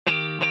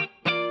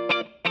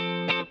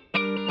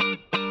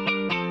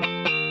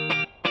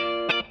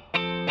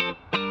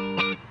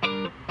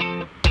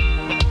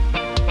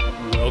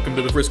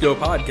to the Frisco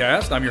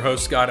Podcast. I'm your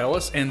host, Scott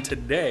Ellis, and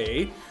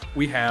today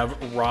we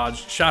have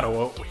Raj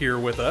Shadow here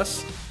with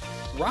us.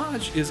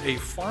 Raj is a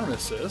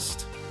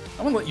pharmacist.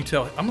 I'm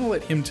gonna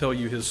let him tell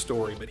you his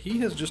story, but he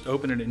has just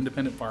opened an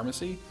independent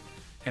pharmacy.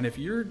 And if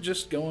you're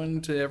just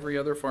going to every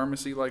other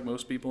pharmacy like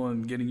most people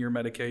and getting your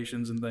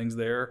medications and things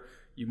there,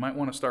 you might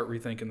want to start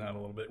rethinking that a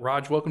little bit.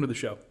 Raj, welcome to the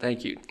show.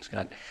 Thank you,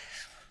 Scott.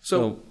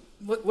 So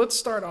let's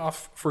start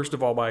off, first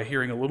of all, by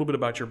hearing a little bit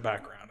about your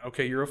background.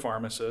 Okay, you're a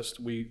pharmacist.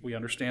 We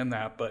understand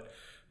that, but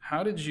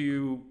how did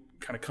you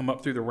kind of come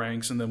up through the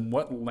ranks, and then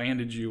what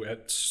landed you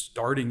at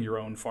starting your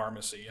own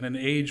pharmacy in an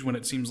age when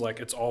it seems like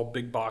it's all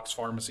big box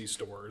pharmacy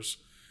stores?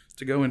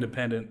 To go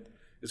independent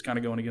is kind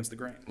of going against the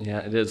grain. Yeah,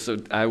 it is. So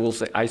I will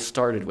say I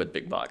started with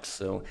big box.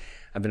 So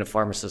I've been a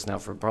pharmacist now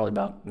for probably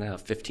about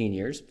 15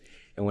 years.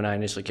 And when I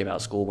initially came out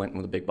of school, went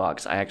with a big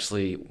box, I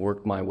actually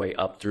worked my way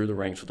up through the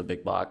ranks with a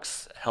big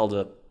box, held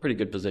a pretty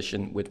good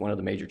position with one of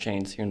the major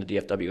chains here in the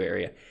DFW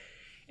area.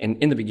 And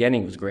in the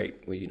beginning, it was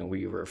great.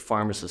 We were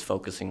pharmacists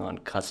focusing on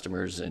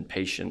customers and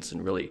patients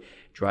and really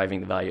driving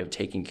the value of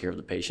taking care of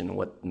the patient and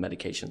what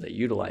medications they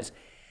utilize.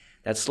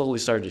 That slowly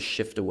started to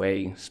shift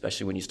away,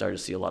 especially when you started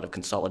to see a lot of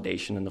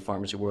consolidation in the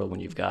pharmacy world, when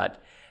you've got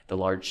the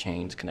large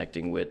chains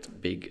connecting with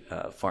big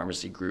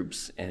pharmacy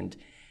groups. And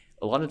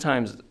a lot of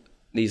times,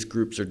 these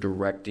groups are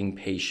directing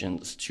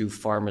patients to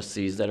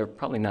pharmacies that are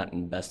probably not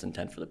in best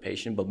intent for the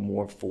patient, but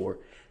more for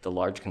the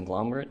large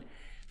conglomerate.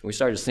 When we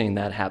started seeing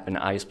that happen,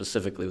 I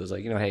specifically was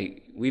like,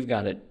 hey, we've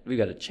got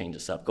to change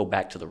this up, go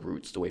back to the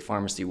roots, the way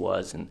pharmacy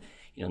was in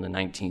the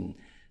 1970s,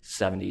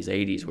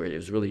 80s, where it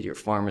was really your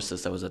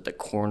pharmacist that was at the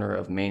corner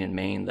of Main and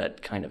Main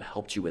that kind of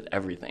helped you with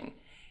everything,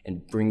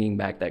 and bringing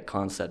back that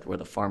concept where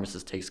the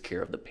pharmacist takes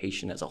care of the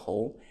patient as a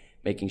whole,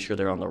 making sure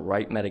they're on the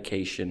right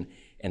medication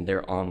and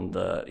they're on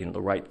the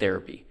the right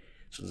therapy.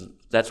 So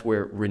that's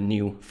where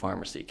Renew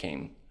Pharmacy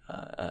came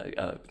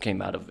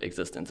out of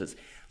existence.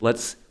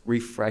 Let's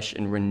refresh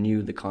and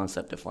renew the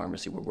concept of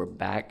pharmacy, where we're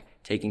back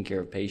taking care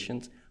of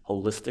patients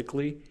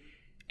holistically,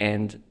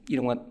 and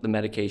the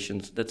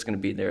medications, that's going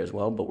to be there as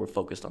well, but we're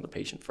focused on the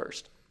patient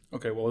first.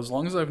 Okay, well, as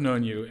long as I've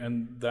known you,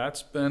 and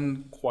that's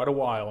been quite a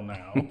while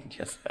now,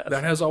 yes,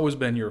 that has always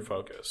been your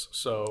focus.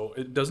 So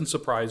it doesn't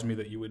surprise me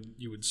that you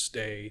would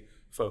stay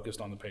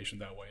focused on the patient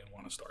that way and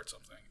want to start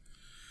something.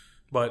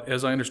 But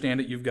as I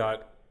understand it,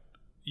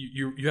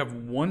 you have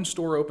one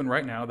store open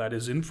right now that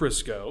is in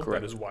Frisco.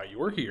 Correct. That is why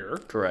you're here.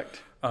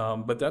 Correct.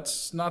 But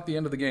that's not the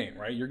end of the game,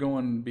 right? You're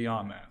going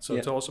beyond that. So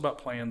Yeah. Tell us about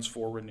plans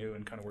for Renew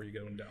and kind of where you're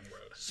going down the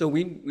road. So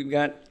we've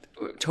got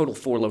a total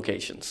 4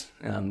 locations.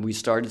 We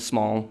started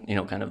small,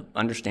 kind of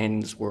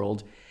understanding this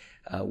world.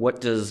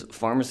 What does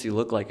pharmacy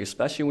look like,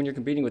 especially when you're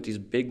competing with these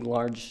big,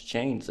 large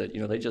chains that,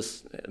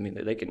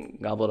 they can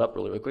gobble it up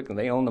really, really quick, and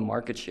they own the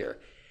market share.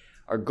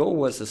 Our goal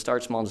was to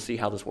start small and to see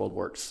how this world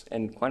works.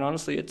 And quite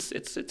honestly,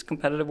 it's a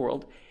competitive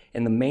world.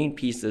 And the main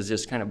piece is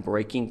just kind of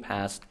breaking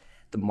past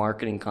the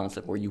marketing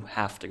concept where you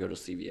have to go to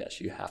CVS,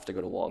 you have to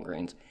go to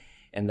Walgreens,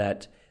 and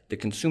that the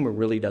consumer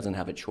really doesn't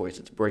have a choice.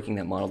 It's breaking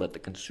that model that the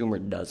consumer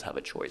does have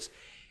a choice.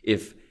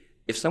 If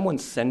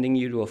someone's sending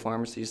you to a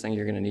pharmacy saying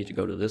you're going to need to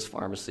go to this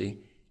pharmacy,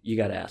 you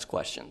got to ask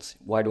questions.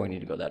 Why do I need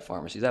to go to that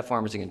pharmacy? Is that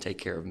pharmacy going to take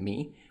care of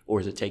me,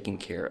 or is it taking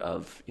care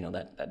of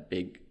that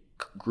big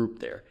group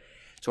there?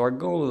 So our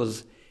goal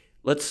is,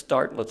 let's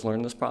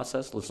learn this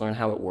process, let's learn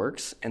how it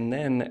works, and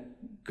then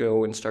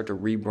go and start to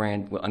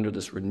rebrand under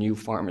this Renew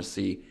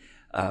Pharmacy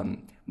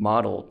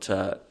model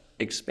to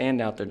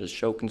expand out there to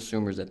show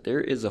consumers that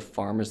there is a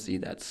pharmacy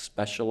that's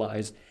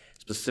specialized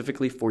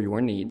specifically for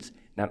your needs,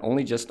 not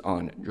only just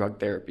on drug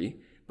therapy,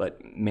 but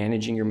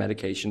managing your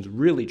medications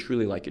really,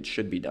 truly like it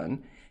should be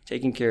done,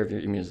 taking care of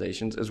your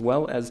immunizations, as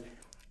well as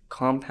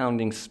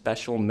compounding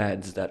special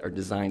meds that are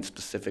designed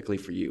specifically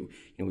for you.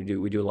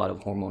 We do a lot of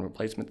hormone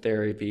replacement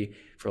therapy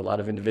for a lot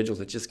of individuals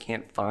that just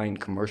can't find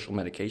commercial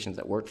medications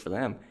that work for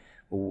them.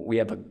 Well, we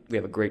have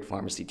a great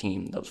pharmacy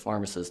team. Those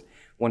pharmacists,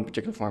 one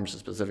particular pharmacist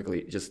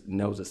specifically, just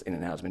knows this in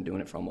and out. Has been doing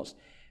it for almost,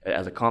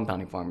 as a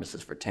compounding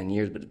pharmacist for 10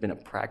 years, but has been a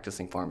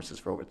practicing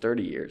pharmacist for over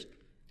 30 years.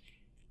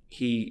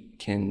 He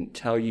can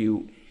tell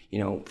you,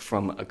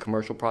 from a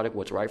commercial product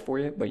what's right for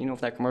you, but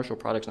if that commercial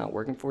product's not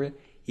working for you,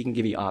 he can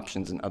give you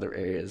options in other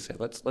areas.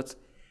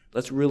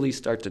 Let's really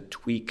start to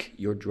tweak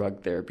your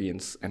drug therapy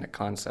and a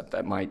concept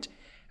that might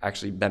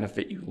actually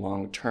benefit you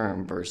long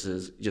term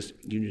versus just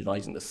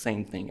utilizing the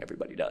same thing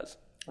everybody does.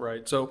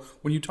 Right. So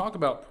when you talk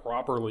about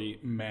properly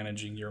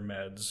managing your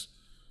meds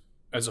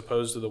as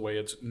opposed to the way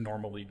it's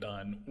normally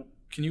done,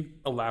 can you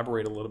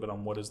elaborate a little bit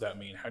on what does that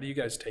mean? How do you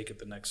guys take it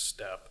the next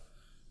step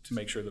to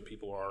make sure that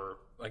people are,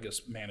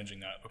 managing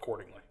that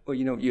accordingly? Well,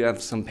 you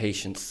have some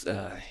patients,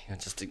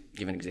 just to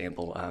give an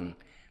example,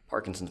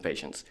 Parkinson's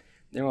patients,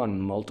 they're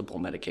on multiple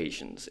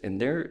medications,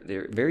 and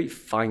they're very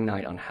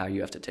finite on how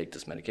you have to take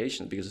this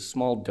medication, because a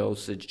small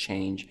dosage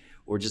change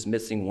or just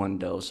missing one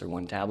dose or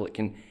one tablet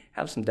can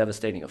have some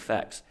devastating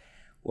effects.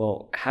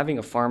 Well, having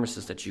a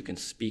pharmacist that you can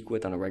speak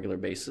with on a regular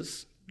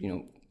basis,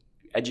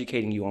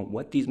 educating you on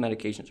what these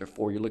medications are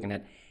for, you're looking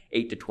at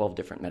 8 to 12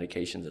 different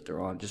medications that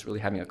they're on, just really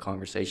having a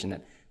conversation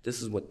that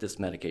this is what this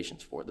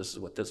medication's for, this is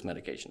what this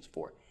medication's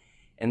for.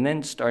 And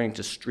then starting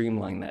to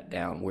streamline that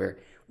down where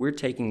we're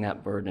taking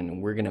that burden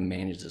and we're going to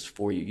manage this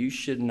for you. You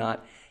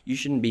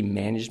shouldn't be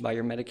managed by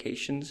your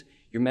medications.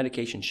 Your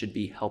medication should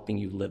be helping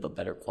you live a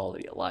better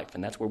quality of life.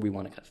 And that's where we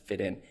want to kind of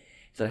fit in.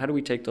 So how do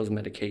we take those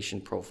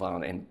medication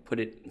profile and put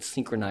it,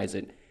 synchronize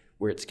it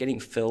where it's getting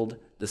filled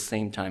the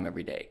same time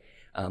every day?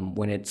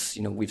 When it's,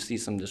 we've seen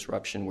some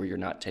disruption where you're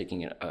not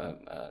taking it,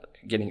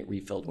 getting it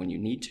refilled when you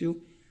need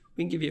to,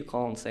 we can give you a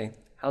call and say,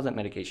 how's that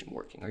medication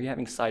working? Are you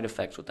having side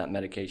effects with that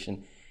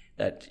medication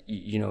that,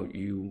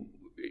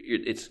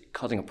 it's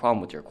causing a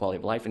problem with your quality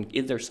of life? And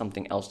is there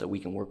something else that we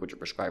can work with your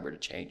prescriber to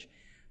change?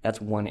 That's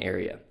one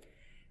area.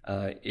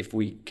 If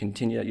we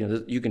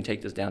continue, you can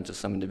take this down to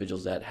some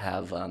individuals that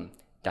have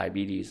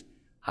diabetes,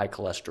 high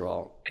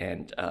cholesterol,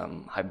 and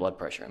high blood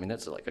pressure. I mean,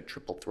 that's like a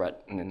triple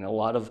threat. And a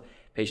lot of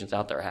patients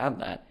out there have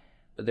that,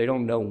 but they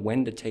don't know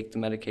when to take the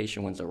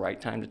medication, when's the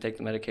right time to take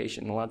the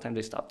medication. And a lot of times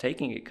they stop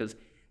taking it because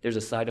there's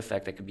a side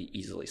effect that could be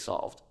easily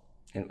solved.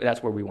 And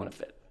that's where we want to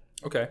fit.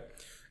 Okay.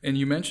 And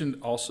you mentioned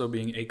also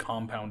being a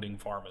compounding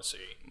pharmacy.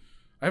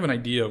 I have an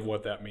idea of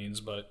what that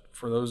means, but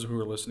for those who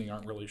are listening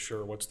aren't really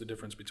sure, what's the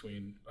difference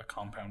between a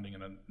compounding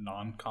and a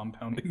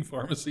non-compounding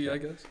pharmacy, I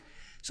guess?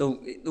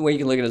 So the way you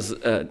can look at it is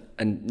a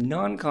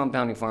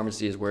non-compounding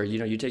pharmacy is where,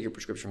 you take your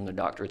prescription from the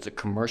doctor. It's a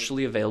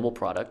commercially available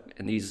product,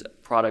 and these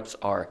products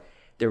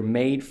they're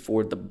made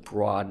for the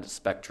broad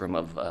spectrum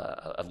of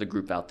the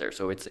group out there.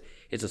 So it's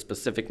a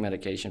specific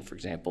medication. For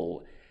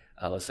example,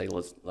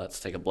 let's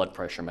take a blood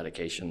pressure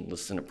medication,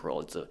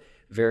 lisinopril. It's a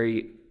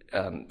very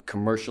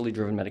commercially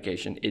driven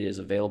medication. It is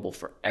available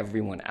for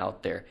everyone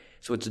out there.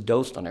 So it's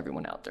dosed on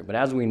everyone out there. But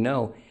as we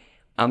know,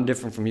 I'm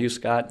different from you,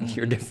 Scott, and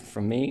you're different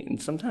from me.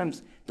 And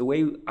sometimes the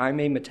way I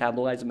may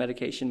metabolize a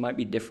medication might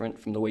be different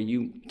from the way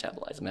you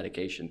metabolize a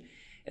medication.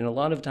 And a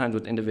lot of times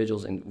with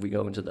individuals, and we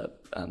go into the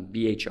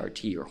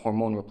BHRT or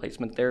hormone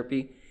replacement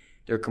therapy,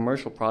 there are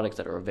commercial products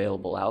that are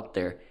available out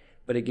there.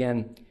 But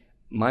again,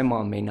 my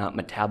mom may not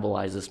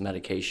metabolize this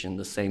medication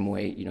the same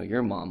way,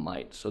 your mom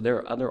might. So there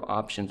are other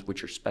options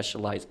which are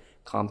specialized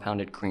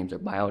compounded creams. They're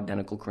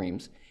bioidentical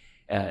creams.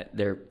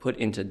 They're put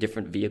into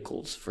different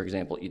vehicles. For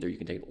example, either you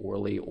can take it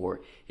orally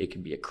or it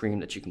could be a cream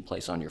that you can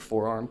place on your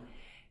forearm.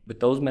 But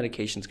those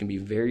medications can be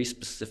very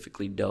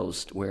specifically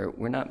dosed where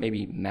we're not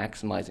maybe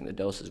maximizing the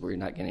doses where you're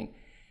not getting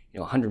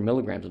 100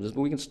 milligrams of this,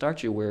 but we can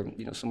start you where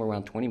somewhere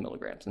around 20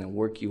 milligrams and then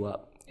work you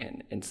up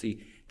and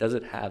see, does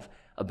it have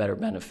a better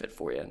benefit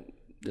for you?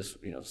 This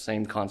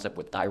same concept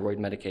with thyroid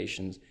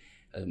medications,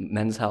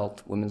 men's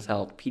health, women's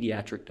health,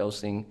 pediatric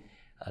dosing.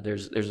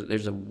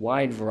 There's a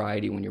wide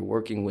variety when you're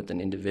working with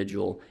an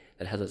individual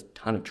that has a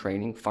ton of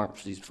training.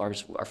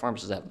 Our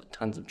pharmacists have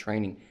tons of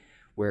training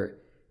where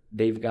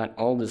they've got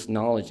all this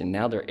knowledge and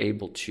now they're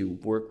able to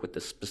work with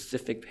the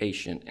specific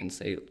patient and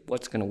say,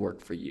 what's going to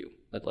work for you?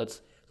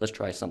 Let's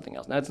try something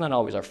else. Now, it's not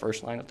always our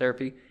first line of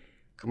therapy.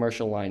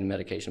 Commercial line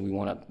medication, we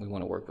want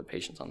to work with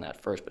patients on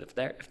that first. But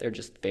if they're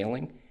just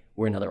failing,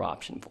 we're another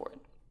option for it.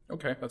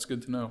 Okay, that's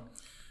good to know.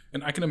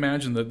 And I can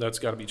imagine that that's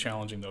got to be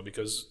challenging, though,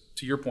 because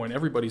to your point,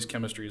 everybody's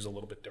chemistry is a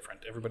little bit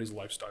different. Everybody's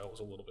lifestyle is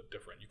a little bit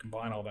different. You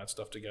combine all that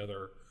stuff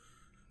together.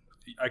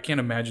 I can't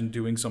imagine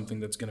doing something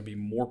that's going to be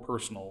more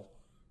personal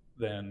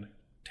than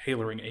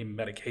tailoring a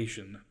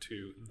medication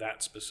to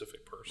that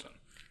specific person.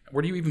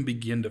 Where do you even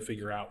begin to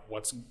figure out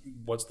what's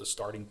the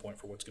starting point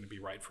for what's going to be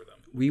right for them?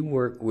 We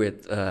work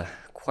with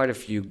quite a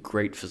few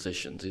great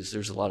physicians.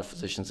 There's a lot of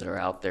physicians that are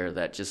out there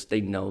that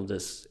they know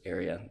this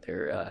area.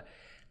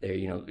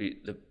 They've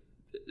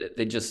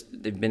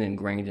been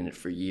ingrained in it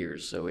for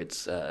years. So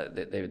it's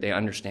they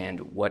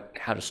understand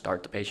how to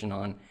start the patient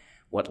on,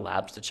 what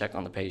labs to check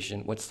on the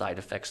patient, what side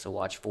effects to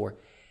watch for.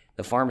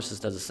 The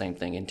pharmacist does the same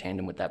thing in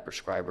tandem with that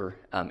prescriber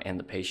and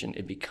the patient.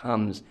 It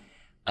becomes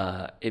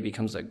a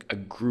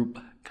group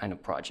kind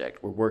of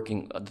project. We're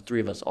working, the three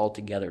of us all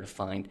together to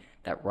find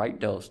that right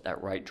dose,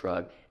 that right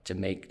drug to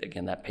make,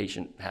 again, that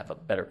patient have a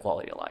better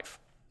quality of life.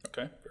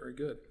 Okay, very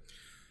good.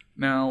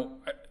 Now,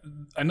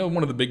 I know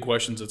one of the big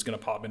questions that's going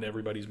to pop into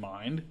everybody's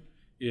mind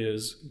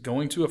is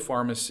going to a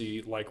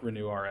pharmacy like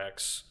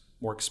RenewRx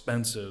more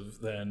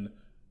expensive than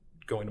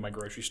going to my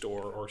grocery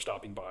store or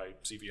stopping by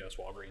CVS,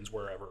 Walgreens,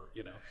 wherever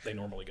they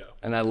normally go?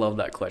 And I love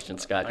that question,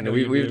 Scott.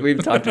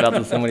 We've talked about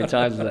this so many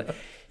times. That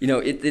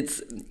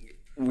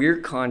we're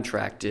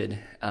contracted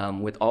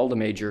with all the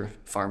major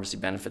pharmacy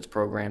benefits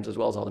programs as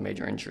well as all the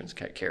major insurance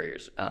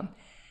carriers.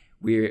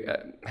 We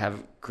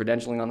have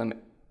credentialing on them.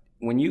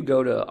 When you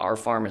go to our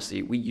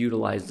pharmacy, we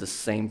utilize the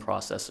same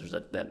processors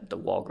that the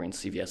Walgreens,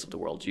 CVS of the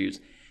world use.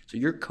 So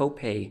your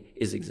copay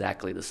is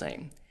exactly the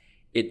same.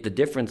 The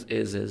difference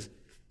is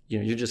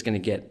you're just going to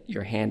get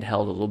your hand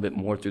held a little bit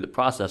more through the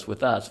process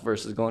with us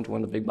versus going to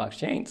one of the big box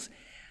chains.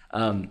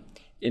 And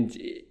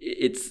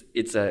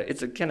it's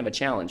a kind of a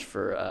challenge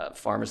for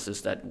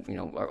pharmacists that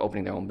are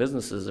opening their own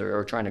businesses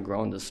or trying to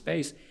grow in this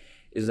space.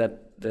 Is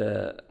that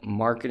the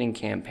marketing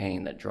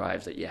campaign that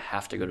drives that you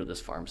have to go to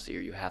this pharmacy or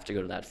you have to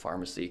go to that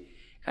pharmacy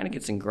kind of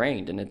gets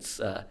ingrained, and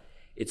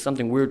it's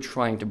something we're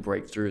trying to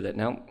break through. That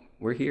now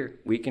we're here.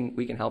 We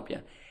can help you.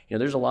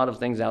 There's a lot of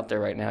things out there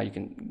right now. You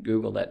can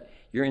Google that.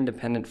 Your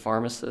independent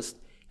pharmacist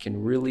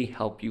can really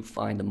help you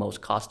find the most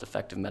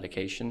cost-effective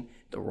medication,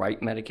 the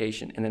right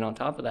medication, and then on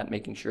top of that,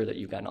 making sure that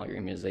you've gotten all your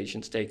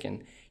immunizations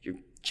taken, you're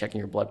checking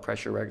your blood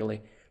pressure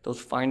regularly. Those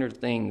finer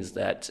things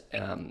that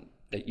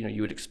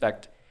you would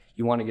expect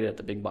you want to get at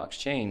the big box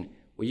chain.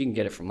 Well, you can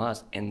get it from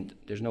us, and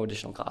there's no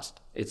additional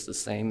cost. It's the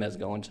same as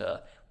going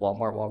to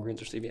Walmart,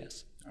 Walgreens, or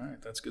CVS. All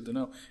right, that's good to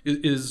know.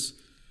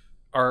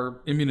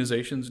 Are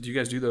immunizations, do you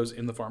guys do those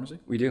in the pharmacy?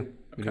 We do.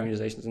 We do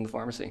immunizations in the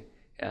pharmacy.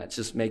 It's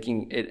just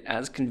making it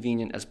as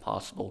convenient as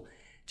possible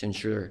to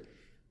ensure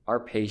our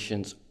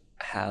patients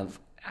have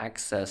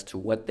access to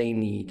what they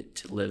need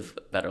to live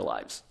better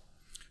lives.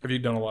 Have you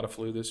done a lot of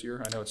flu this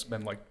year? I know it's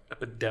been like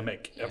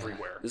epidemic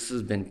everywhere. This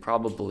has been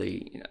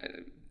probably,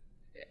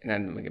 and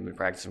I've been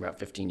practicing about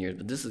 15 years,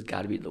 but this has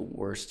got to be the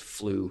worst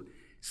flu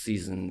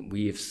season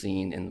we have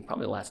seen in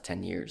probably the last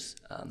 10 years.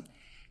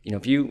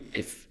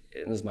 If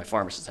and this is my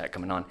pharmacist hat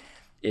coming on,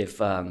 if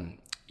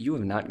you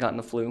have not gotten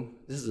the flu,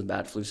 this is a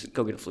bad flu season,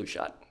 go get a flu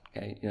shot.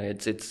 Okay,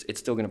 it's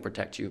still going to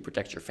protect you,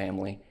 protect your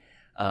family.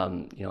 I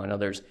know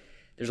there's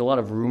a lot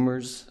of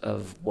rumors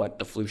of what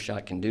the flu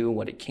shot can do,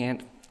 what it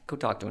can't. Go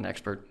talk to an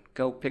expert.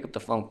 Go pick up the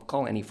phone,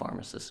 call any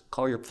pharmacist,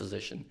 call your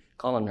physician,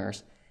 call a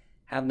nurse,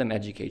 have them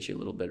educate you a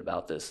little bit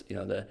about this.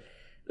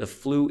 The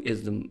flu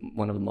is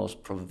one of the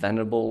most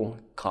preventable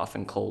cough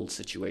and cold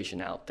situation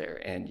out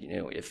there. And,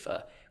 if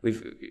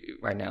we've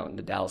right now in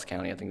the Dallas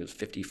County, I think there's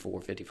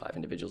 54, 55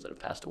 individuals that have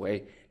passed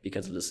away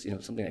because of this,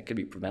 something that could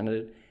be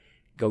prevented.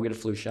 Go get a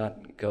flu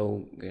shot.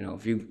 Go,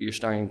 if you're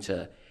starting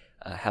to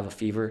have a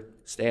fever,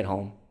 stay at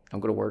home.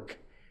 Don't go to work.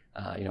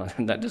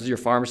 This is your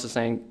pharmacist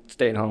saying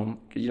stay at home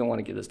because you don't want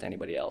to give this to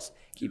anybody else.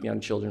 Keep young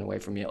children away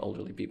from you,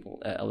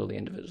 elderly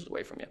individuals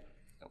away from you.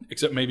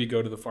 Except maybe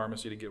go to the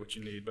pharmacy to get what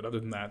you need, but other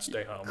than that,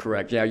 stay home.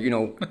 Correct. Yeah,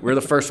 we're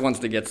the first ones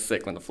to get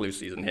sick when the flu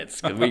season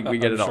hits because we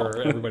get it all.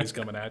 Sure, everybody's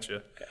coming at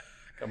you.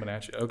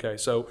 Okay,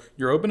 so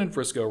you're open in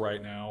Frisco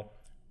right now.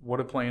 What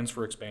are plans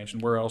for expansion?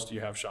 Where else do you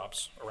have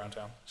shops around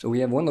town? So we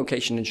have one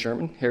location in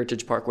Sherman,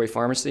 Heritage Parkway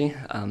Pharmacy,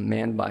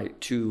 manned by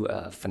two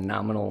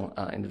phenomenal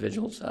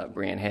individuals.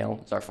 Brianne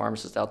Hale is our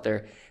pharmacist out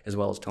there, as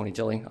well as Tony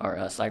Tilley,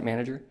 our site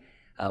manager.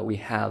 We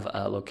have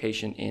a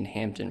location in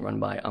Hampton run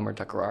by Amar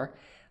Takarar.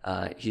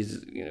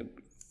 He's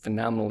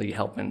phenomenally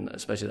helping,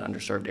 especially the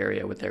underserved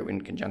area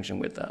in conjunction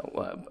with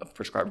a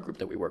prescriber group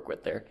that we work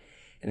with there.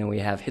 And then we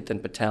have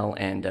Hitan Patel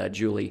and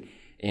Julie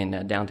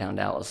in downtown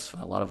Dallas.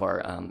 A lot of our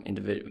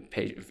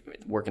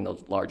work in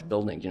those large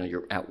buildings,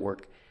 you're at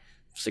work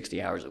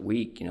 60 hours a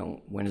week.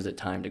 When is it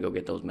time to go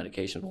get those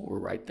medications? Well, we're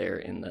right there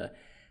in the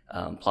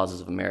Plazas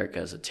of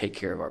America to take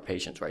care of our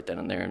patients right then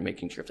and there, and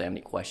making sure if they have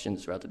any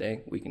questions throughout the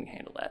day, we can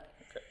handle that.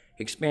 Okay.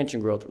 Expansion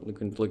growth,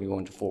 looking to go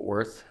into Fort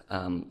Worth,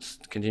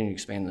 continue to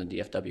expand in the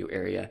DFW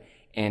area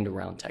and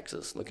around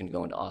Texas, looking to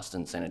go into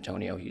Austin, San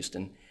Antonio,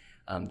 Houston,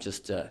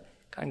 just to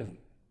kind of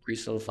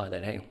re-solidify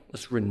that, hey,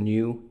 let's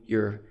renew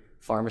your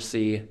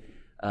pharmacy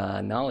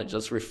knowledge.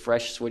 Let's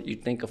refresh what you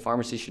think a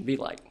pharmacy should be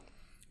like.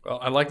 Well,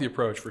 I like the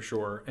approach for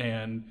sure.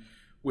 And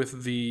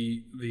with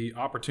the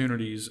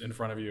opportunities in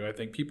front of you, I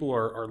think people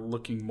are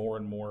looking more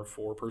and more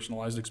for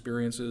personalized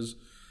experiences,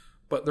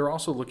 but they're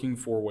also looking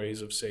for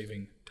ways of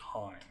saving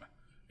time.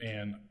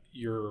 And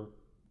your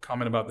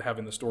comment about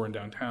having the store in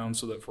downtown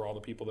so that for all the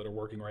people that are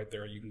working right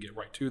there, you can get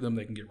right to them,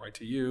 they can get right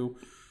to you.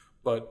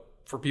 But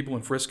for people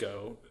in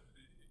Frisco,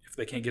 if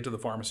they can't get to the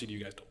pharmacy, do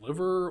you guys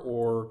deliver,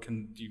 or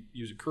can you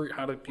use a courier?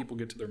 How do people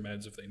get to their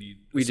meds if they need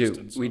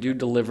assistance? We do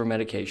deliver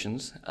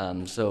medications.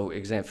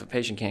 If a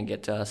patient can't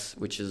get to us,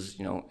 which is,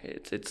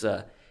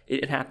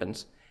 it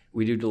happens,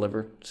 we do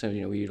deliver. So,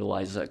 we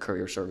utilize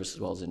courier service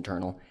as well as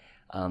internal.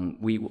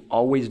 We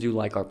always do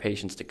like our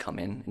patients to come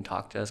in and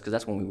talk to us because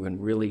that's when we can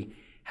really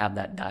have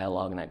that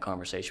dialogue and that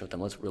conversation with them.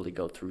 Let's really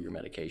go through your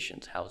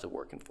medications. How is it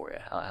working for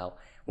you?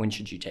 When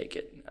should you take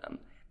it?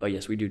 But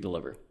yes, we do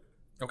deliver.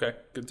 Okay,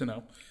 good to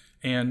know.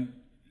 And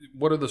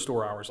what are the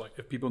store hours like?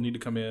 If people need to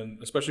come in,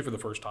 especially for the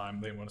first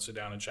time, they want to sit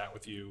down and chat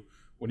with you,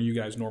 when are you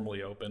guys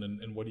normally open,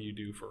 and what do you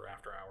do for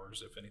after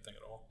hours, if anything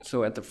at all?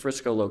 So at the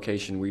Frisco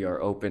location, we are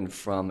open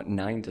from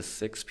 9 to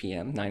 6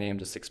 p.m., 9 a.m.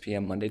 to 6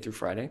 p.m., Monday through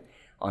Friday.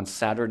 On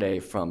Saturday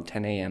from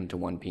 10 a.m. to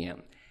 1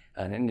 p.m.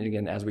 And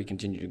again, as we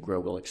continue to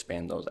grow, we'll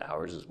expand those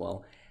hours as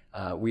well.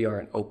 We are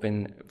an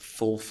open,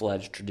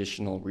 full-fledged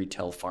traditional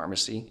retail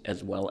pharmacy,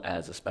 as well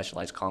as a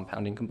specialized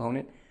compounding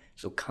component.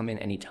 So come in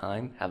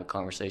anytime, have a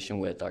conversation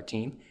with our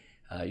team.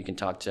 You can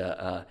talk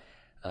to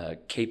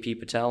KP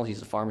Patel.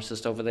 He's a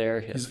pharmacist over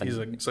there. He's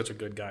such a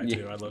good guy,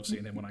 too. I love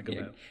seeing him when I come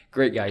in.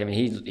 Great guy. I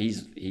mean, he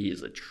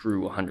is a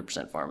true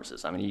 100%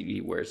 pharmacist. I mean,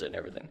 he wears it and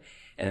everything.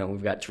 And then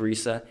we've got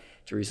Teresa.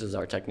 Teresa's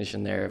our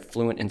technician there,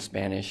 fluent in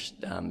Spanish.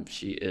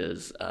 She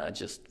is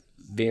just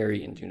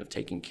very in tune of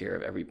taking care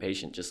of every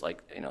patient, just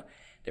like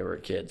they were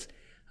kids.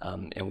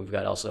 And we've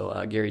got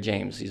also Gary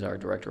James. He's our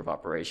director of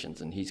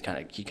operations, and he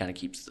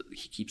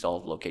keeps all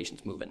the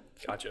locations moving.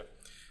 Gotcha.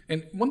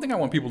 And one thing I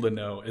want people to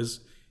know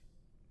is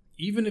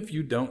even if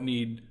you don't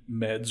need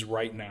meds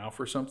right now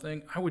for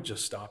something, I would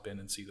just stop in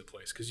and see the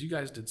place because you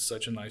guys did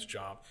such a nice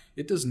job.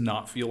 It does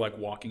not feel like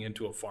walking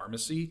into a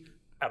pharmacy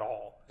at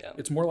all. Yeah.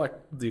 It's more like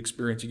the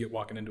experience you get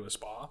walking into a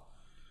spa.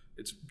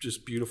 It's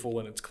just beautiful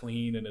and it's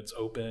clean and it's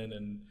open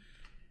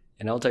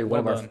And I'll tell you, one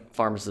of our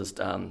pharmacists,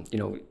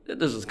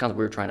 this is the concept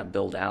we were trying to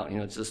build out.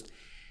 It's just,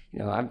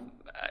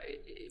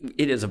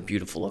 it is a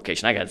beautiful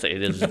location. I got to say,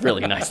 it is a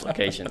really nice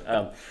location.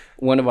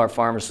 One of our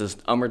pharmacists,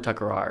 Amr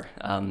Takarar,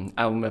 I'm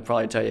going to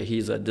probably tell you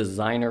he's a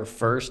designer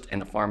first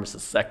and a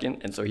pharmacist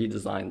second, and so he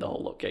designed the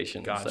whole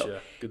location. Gotcha. So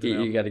Good to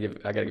know. I got to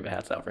give a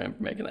hats out for him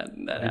for making that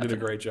happen. He did a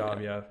great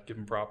job. Yeah, give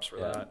him props for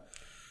that.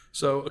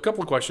 So a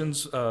couple of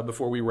questions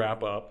before we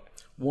wrap up.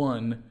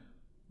 One,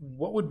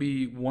 what would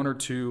be one or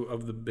two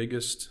of the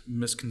biggest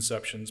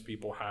misconceptions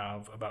people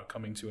have about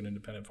coming to an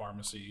independent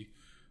pharmacy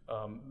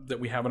that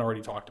we haven't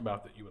already talked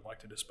about that you would like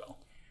to dispel?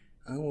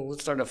 Well,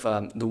 let's start off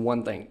the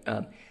one thing.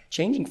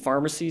 Changing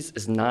pharmacies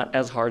is not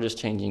as hard as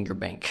changing your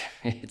bank.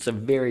 It's a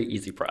very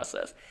easy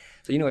process.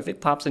 So, if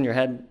it pops in your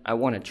head, I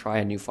want to try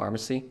a new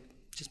pharmacy,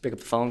 just pick up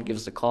the phone, give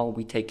us a call.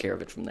 We take care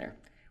of it from there.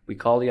 We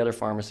call the other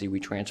pharmacy. We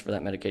transfer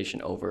that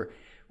medication over.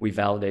 We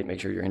validate,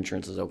 make sure your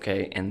insurance is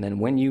okay. And then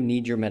when you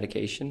need your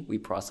medication, we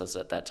process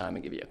at that time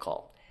and give you a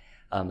call.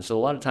 So a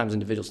lot of times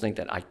individuals think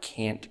that I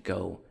can't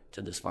go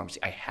to this pharmacy.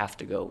 I have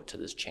to go to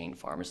this chain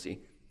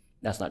pharmacy.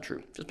 That's not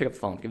true. Just pick up the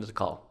phone, give us a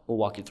call. We'll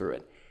walk you through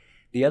it.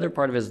 The other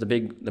part of it is the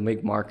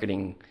big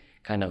marketing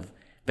kind of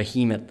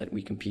behemoth that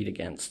we compete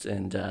against.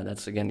 And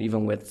that's, again,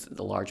 even with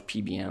the large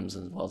PBMs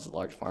as well as the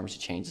large pharmacy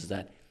chains, is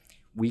that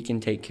we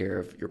can take care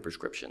of your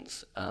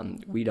prescriptions.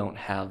 We don't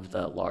have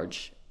the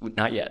large...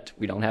 Not yet.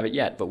 We don't have it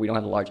yet, but we don't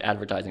have a large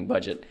advertising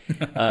budget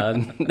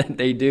that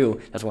they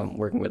do. That's why I'm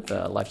working with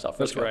Lifestyle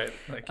Frisco. That's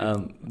right. Thank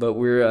you. But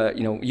we're,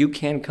 you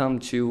can come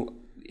to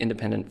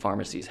independent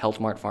pharmacies, Health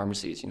Mart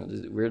pharmacies.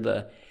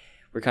 We're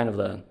kind of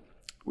the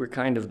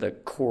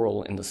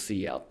coral in the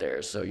sea out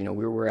there. So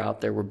we're out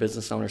there. We're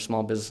business owners,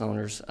 small business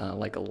owners,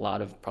 like a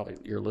lot of probably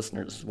your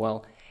listeners as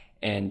well.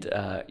 And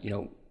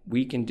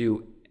we can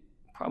do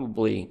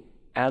probably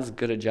as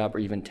good a job or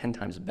even 10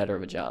 times better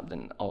of a job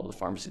than all of the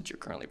pharmacies you're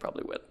currently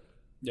probably with.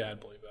 Yeah, I'd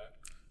believe that.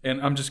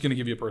 And I'm just going to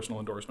give you a personal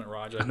endorsement,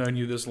 Raj. I've known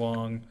you this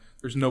long.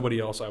 There's nobody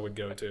else I would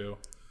go to.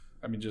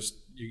 I mean, just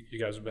you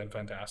guys have been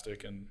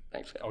fantastic, and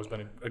Thanks, always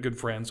been a good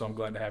friend, so I'm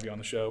glad to have you on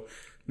the show.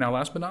 Now,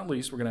 last but not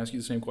least, we're going to ask you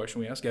the same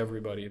question we ask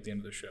everybody at the end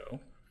of the show.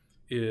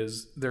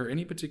 Is there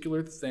any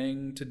particular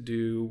thing to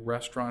do,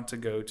 restaurant to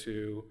go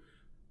to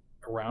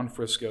around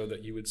Frisco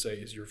that you would say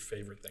is your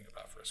favorite thing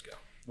about Frisco?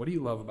 What do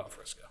you love about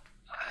Frisco?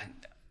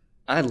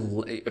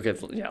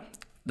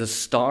 The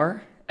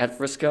Star at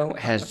Frisco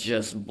has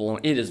just blown.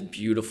 It is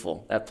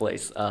beautiful, that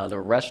place. The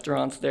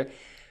restaurants there.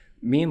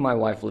 Me and my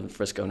wife live in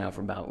Frisco now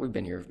we've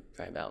been here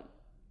for about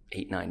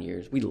 8-9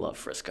 years. We love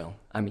Frisco.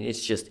 I mean,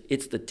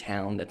 it's the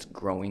town that's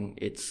growing.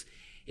 It's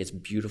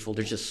beautiful.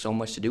 There's just so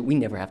much to do. We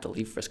never have to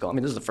leave Frisco. I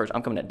mean, this is the first.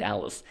 I'm coming to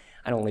Dallas.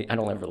 I don't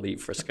ever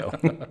leave Frisco.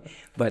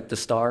 But the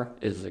Star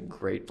is a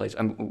great place.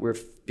 We're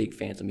big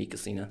fans of Mi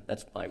Cocina.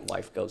 That's my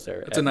wife goes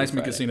there. It's a nice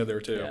Mi Cocina there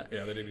too.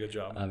 Yeah, they did a good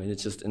job. I mean,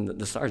 it's just, and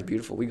the Star is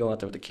beautiful. We go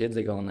out there with the kids.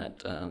 They go on that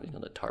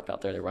the tarp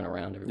out there. They run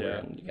around everywhere. Yeah.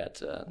 And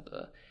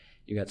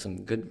you got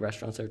some good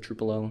restaurants there.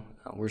 Trupolo.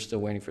 We're still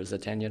waiting for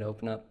Zetania to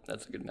open up.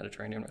 That's a good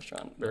Mediterranean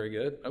restaurant. Very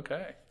good.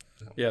 Okay.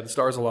 Yeah, the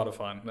Star's a lot of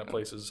fun. That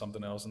place is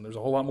something else, and there's a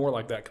whole lot more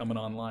like that coming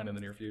online in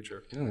the near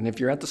future. And if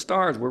you're at the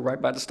Stars, we're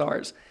right by the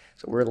Stars.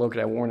 So we're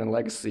located at Warren and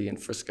Legacy in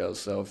Frisco.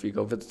 So if you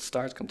go visit the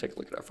Stars, come take a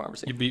look at our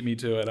pharmacy. You beat me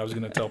to it. I was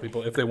going to tell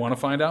people if they want to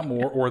find out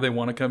more or they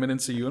want to come in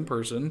and see you in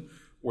person,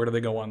 where do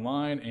they go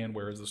online and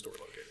where is the store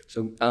located?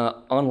 So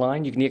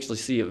online, you can actually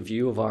see a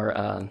view of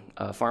our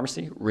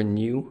pharmacy,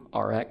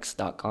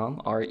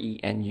 renewrx.com,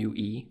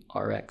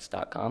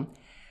 RENUERX.com,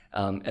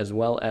 as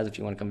well as if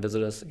you want to come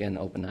visit us, again,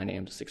 open 9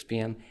 a.m. to 6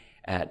 p.m.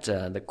 at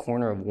the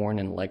corner of Warren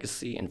and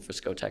Legacy in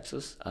Frisco,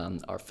 Texas.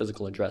 Our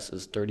physical address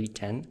is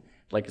 3010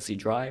 Legacy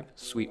Drive,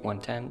 Suite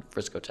 110,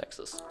 Frisco,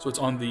 Texas. So it's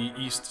on the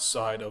east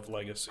side of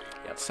Legacy.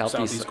 Yeah,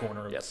 southeast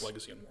corner of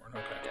Legacy and Warren.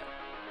 Okay. Yeah.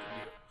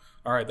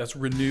 All right, that's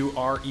Renew,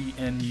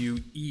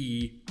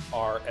 RENUERX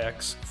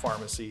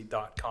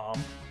pharmacy.com.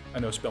 I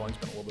know spelling's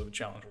been a little bit of a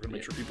challenge. We're going to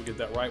make sure people get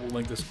that right. We'll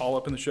link this all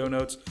up in the show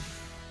notes.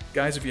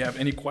 Guys, if you have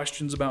any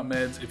questions about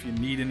meds, if you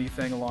need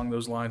anything along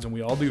those lines, and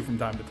we all do from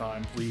time to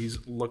time, please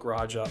look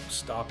Raj up,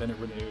 stop in at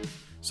Renew,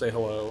 say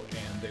hello,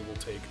 and they will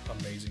take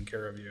amazing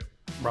care of you.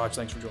 Raj,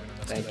 thanks for joining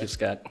us today. Thank you,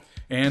 Scott.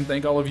 And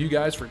thank all of you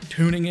guys for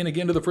tuning in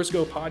again to the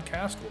Frisco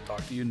Podcast. We'll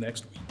talk to you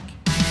next week.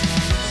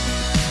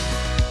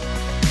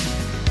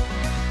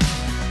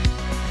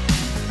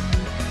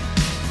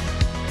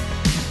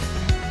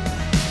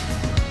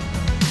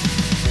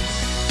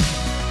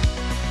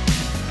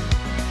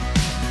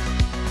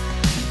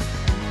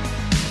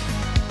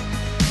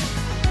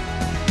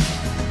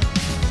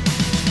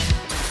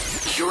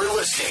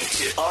 Listening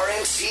to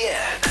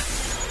RNCN,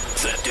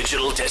 the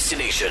digital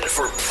destination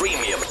for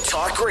premium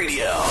talk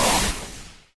radio.